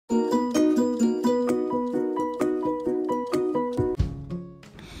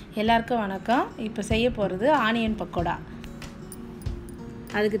எல்லாருக்கும் வணக்கம். இப்போ செய்ய போகிறது ஆனியன் பக்கோடா.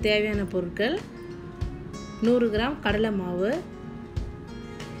 அதுக்கு தேவையான பொருட்கள் 100 கிராம் கடலை மாவு,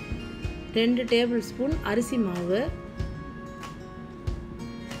 2 டேபிள் ஸ்பூன் அரிசி மாவு,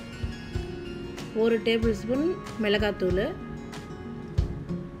 1 டேபிள் ஸ்பூன் மிளகாத்தூள்,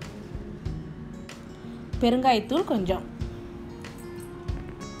 பெருங்காயத்தூள் கொஞ்சம்,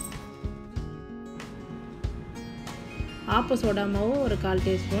 ஆப்ப சோடா மாவு ஒரு 1/4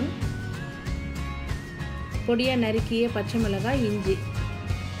 டீஸ்பூன், பொடியாக நறுக்கிய பச்சை மிளகாய், இஞ்சி,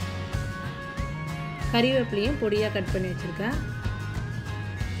 கறிவேப்பிலையும் பொடியாக கட் பண்ணி வச்சுருக்கேன்,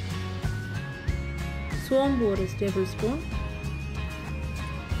 சோம்பு 1 டேபிள் ஸ்பூன்,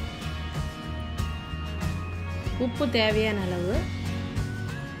 உப்பு தேவையான அளவு,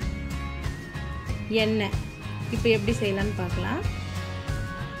 எண்ணெய். இப்போ எப்படி செய்யலான்னு பார்க்கலாம்.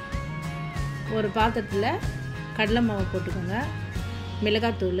 ஒரு பாத்திரத்தில் கடலை மாவு போட்டுக்கோங்க,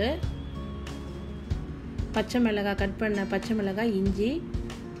 மிளகாத்தூள், பச்சை மிளகாய் கட் பண்ண பச்சை மிளகாய், இஞ்சி,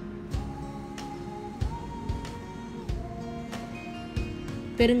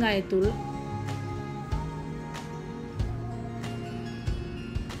 பெருங்காயத்தூள்,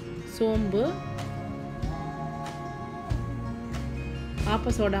 சோம்பு,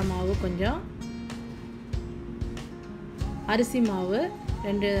 ஆப்ப சோடா மாவு கொஞ்சம், அரிசி மாவு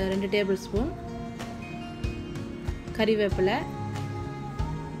 2 டேபிள் ஸ்பூன், கறிவேப்பிலை,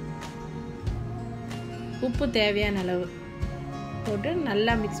 உப்பு தேவையான அளவு போட்டு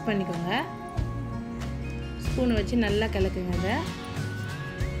நல்லா மிக்ஸ் பண்ணிக்கோங்க. ஸ்பூன் வச்சு நல்லா கலக்குங்க. அதை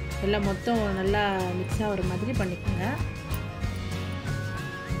எல்லாம் மொத்தம் நல்லா மிக்ஸ் ஆகிற மாதிரி பண்ணிக்கோங்க.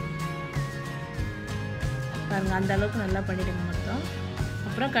 பாருங்கள், அந்த அளவுக்கு நல்லா பண்ணிவிடுங்க மொத்தம்.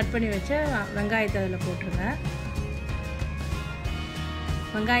 அப்புறம் கட் பண்ணி வச்ச வெங்காயத்தை அதில் போட்டுருங்க.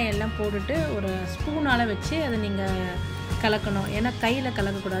 வெங்காயம் எல்லாம் போட்டுட்டு ஒரு ஸ்பூனால் வச்சு அதை நீங்கள் கலக்கணும். ஏன்னா கையில்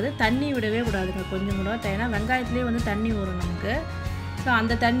கலக்கக்கூடாது, தண்ணி விடவே கூடாதுங்க கொஞ்சம் கூட. ஏன்னா வெங்காயத்துலேயே வந்து தண்ணி வரும் நமக்கு. ஸோ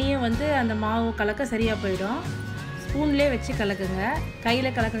அந்த தண்ணியை வந்து அந்த மாவு கலக்க சரியாக போயிடும். ஸ்பூன்லேயே வச்சு கலக்குங்க.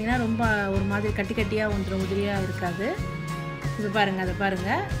 கையில் கலக்குனீங்கன்னா ரொம்ப ஒரு மாதிரி கட்டி கட்டியாக வந்துடும், உதிரியாக இருக்காது. இப்போ பாருங்கள், அதை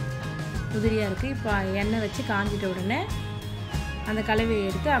பாருங்கள், உதிரியாக இருக்குது. இப்போ எண்ணெய் வச்சு காஞ்சிட்ட உடனே அந்த கலவையை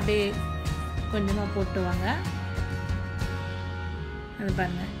எடுத்து அப்படியே கொஞ்சமாக போட்டு வாங்க. அது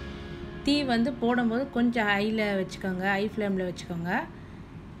பாருங்கள், தீ வந்து போடும்போது கொஞ்சம் ஹையில் வச்சுக்கோங்க, ஹை ஃப்ளேமில் வச்சுக்கோங்க.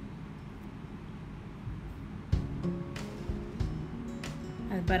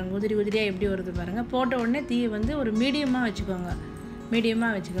 அது பாருங்கள், உதிரியாக எப்படி வருது பாருங்கள். போட்ட உடனே தீ வந்து ஒரு மீடியமாக வச்சுக்கோங்க.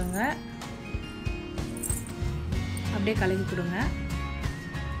 அப்படியே கலக்கி கொடுங்க.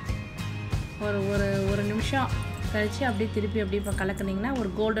 ஒரு நிமிஷம் கழித்து அப்படியே திருப்பி அப்படியே இப்போ கலக்குனிங்கன்னா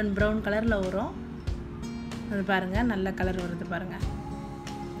ஒரு கோல்டன் ப்ரௌன் கலரில் வரும். அது பாருங்கள், நல்ல கலர் வருது பாருங்கள்.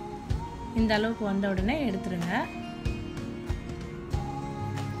 இந்த அளவுக்கு வந்த உடனே எடுத்துருங்க.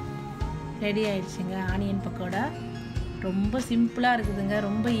 ரெடி ஆயிடுச்சுங்க ஆனியன் பக்கோடா. ரொம்ப சிம்பிளாக இருக்குதுங்க,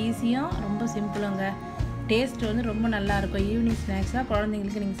 ரொம்ப ஈஸியும் ரொம்ப சிம்பிளுங்க. டேஸ்ட் வந்து ரொம்ப நல்லாயிருக்கும். ஈவினிங் ஸ்நாக்ஸாக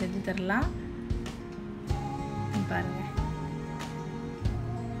குழந்தைங்களுக்கு நீங்கள் செஞ்சு தரலாம். பாருங்கள்,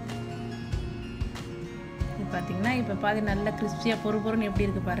 இது பார்த்திங்கன்னா இப்போ பாதி நல்லா கிறிஸ்பியாக பொறுன்னு எப்படி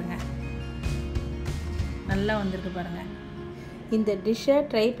இருக்குது பாருங்கள். நல்லா வந்திருக்கு பாருங்கள். இந்த டிஷ்ஷை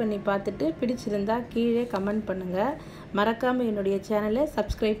ட்ரை பண்ணி பார்த்துட்டு பிடிச்சிருந்தா கீழே கமெண்ட் பண்ணுங்கள். மறக்காமல் என்னுடைய சேனலை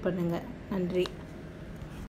சப்ஸ்கிரைப் பண்ணுங்கள். நன்றி.